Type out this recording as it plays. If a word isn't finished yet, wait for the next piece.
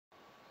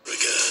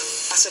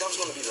said I was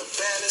going to be the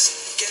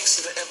baddest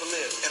gangster that ever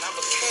lived, and I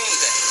became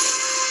that.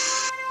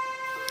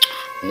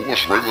 Who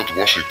was Raymond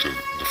Washington,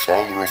 the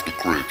founder of the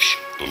Crips,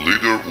 a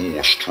leader who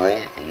was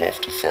strong and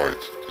loved to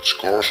fight, with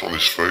scars on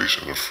his face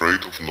and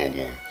afraid of no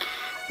one.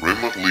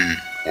 Raymond Lee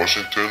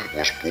Washington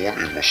was born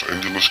in Los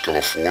Angeles,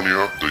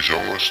 California, the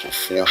youngest of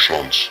 4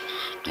 sons,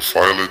 to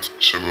Violet,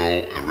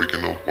 Samuel and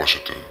Reginald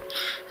Washington.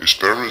 His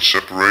parents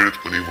separated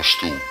when he was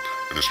 2,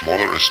 and his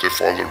mother and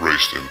stepfather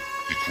raised him.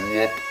 He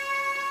grew up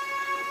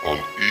on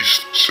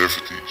East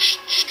 70th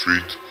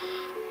Street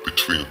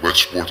between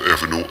Westport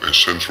Avenue and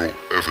Central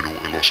Avenue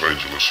in Los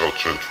Angeles, South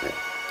Central.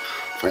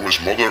 From his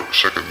mother's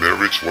second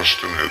marriage,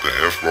 Washington had a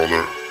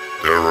half-brother,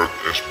 Dario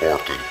as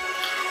Barton.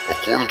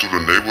 According to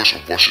the neighbors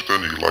of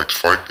Washington, he liked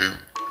fighting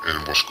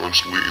and was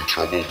constantly in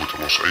trouble with the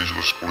Los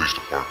Angeles Police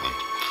Department.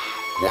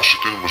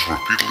 Washington was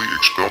repeatedly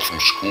expelled from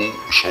school,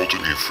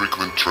 resulting in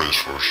frequent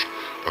transfers,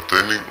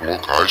 attending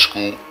Locke High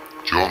School,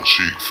 John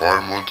C.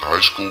 Fairmont High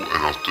School,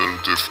 and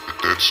alternative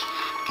attached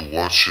to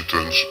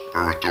Washington's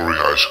Preparatory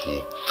High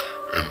School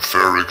and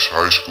Ferrix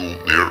High School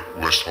near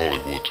West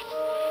Hollywood.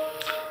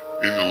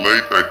 In the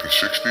late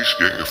 1960s,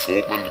 gang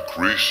involvement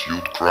increased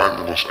youth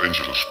crime in Los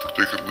Angeles,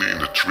 particularly in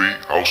the 3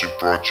 housing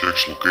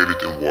projects located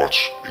in Watts,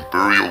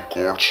 Imperial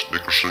Courts,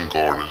 Nickerson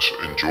Gardens,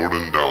 and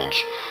Jordan Downs.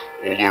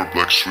 Older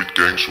black street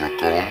gangs were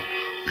gone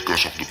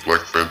because of the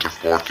Black Panther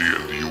Party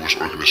and the US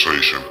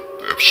organization.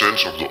 The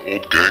absence of the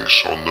old gangs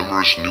saw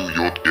numerous new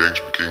youth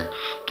gangs begin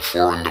to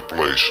form in the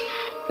place.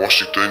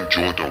 Washington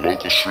joined a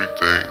local street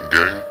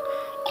gang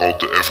called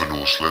the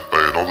Avenues, led by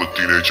another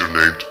teenager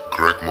named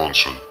Greg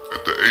Monson.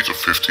 At the age of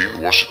 15,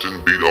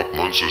 Washington beat up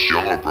Monson's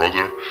younger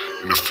brother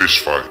in a fist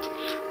fight.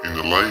 In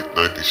the late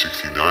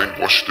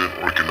 1969, Washington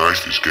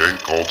organized his gang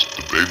called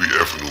the Baby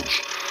Avenues,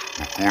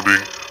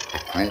 recruiting a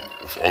group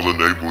of other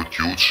neighborhood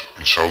youths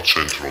in South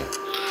Central.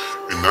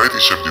 In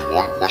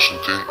 1971,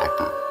 Washington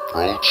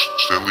approached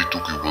Stanley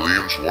Tookie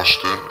Williams.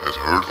 Washington had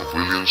heard of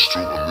Williams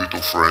through a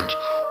mutual friend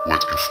who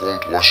had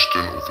informed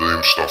Washington of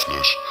Williams'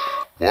 toughness.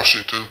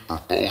 Washington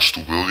proposed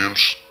to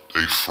Williams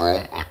they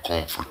form a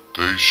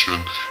confrontation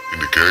in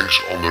the gangs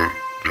under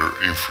their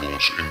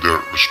influence in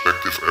their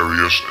respective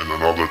areas, and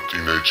another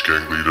teenage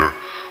gang leader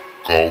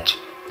called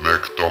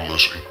Mac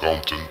Thomas in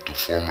Compton to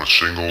form a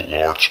single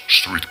large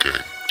street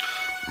gang.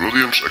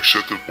 Williams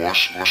accepted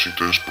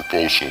Washington's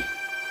proposal,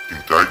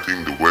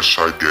 indicting the West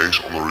Side gangs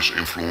under his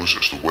influence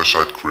as the West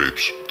Side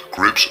Crips. The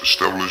Crips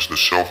established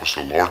themselves as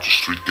the largest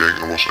street gang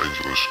in Los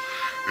Angeles,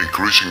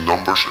 increasing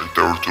numbers and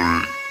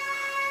territory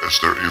as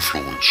their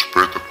influence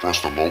spread across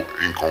the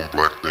low-income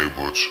black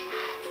neighborhoods.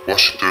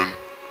 Washington,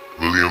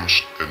 Williams,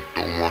 and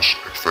Thomas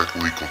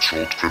effectively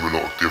controlled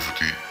criminal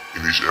activity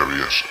in these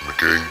areas and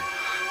became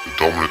the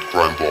dominant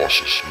crime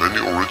bosses.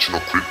 Many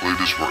original Crip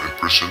leaders were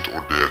imprisoned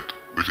or dead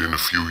within a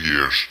few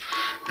years.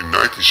 In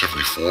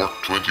 1974,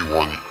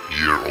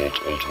 21-year-old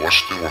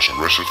Washington was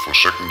arrested for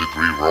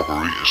second-degree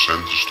robbery and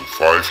sentenced to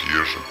 5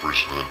 years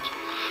imprisonment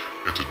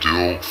at the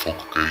Dual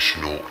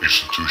Vocational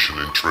Institution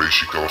in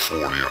Tracy,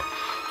 California.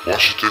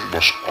 Washington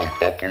was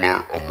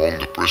unpopular among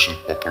the prison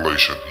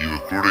population. He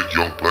recruited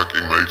young black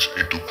inmates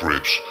into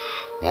Crips,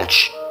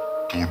 much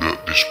to the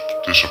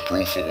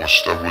disapproval of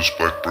established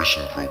black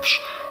prison groups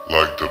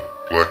like the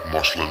Black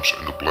Muslims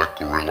and the Black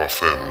Guerrilla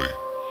Family.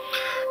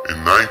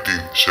 In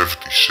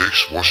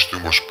 1976,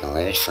 Washington was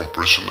paroled from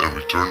prison and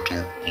returned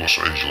to Los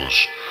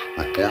Angeles.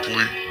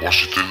 Reportedly,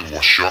 Washington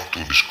was shocked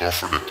to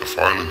discover that the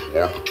violent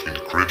war between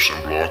the Crips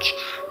and Bloods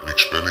and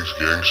Hispanic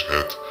gangs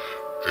had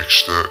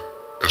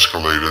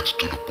escalated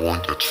to the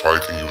point that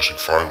fighting using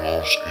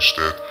firearms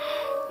instead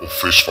of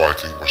fist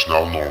fighting was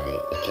now normal.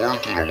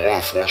 According to the law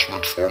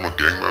enforcement, former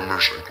gang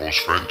members and close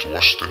friends,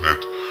 Washington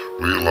had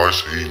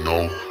realized he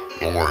no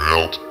longer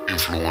held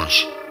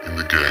influence in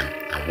the gang,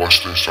 and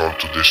Washington started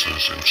to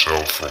distance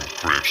himself from the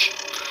Crips.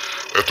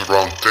 At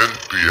around 10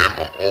 p.m.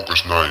 on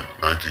August 9,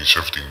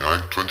 1979,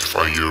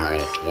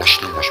 25-year-old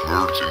Washington was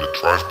murdered in a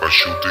drive-by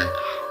shooting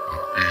on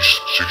East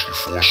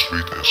 64th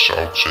Street and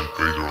South San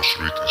Pedro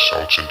Street in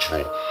South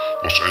Central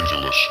Los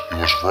Angeles. He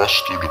was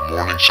rushed to the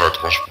Morningside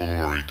Hospital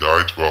where he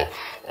died while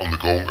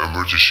undergoing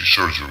emergency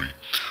surgery.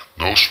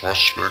 No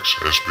suspects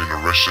has been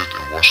arrested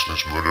and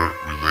Washington's murder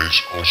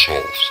remains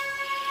unsolved.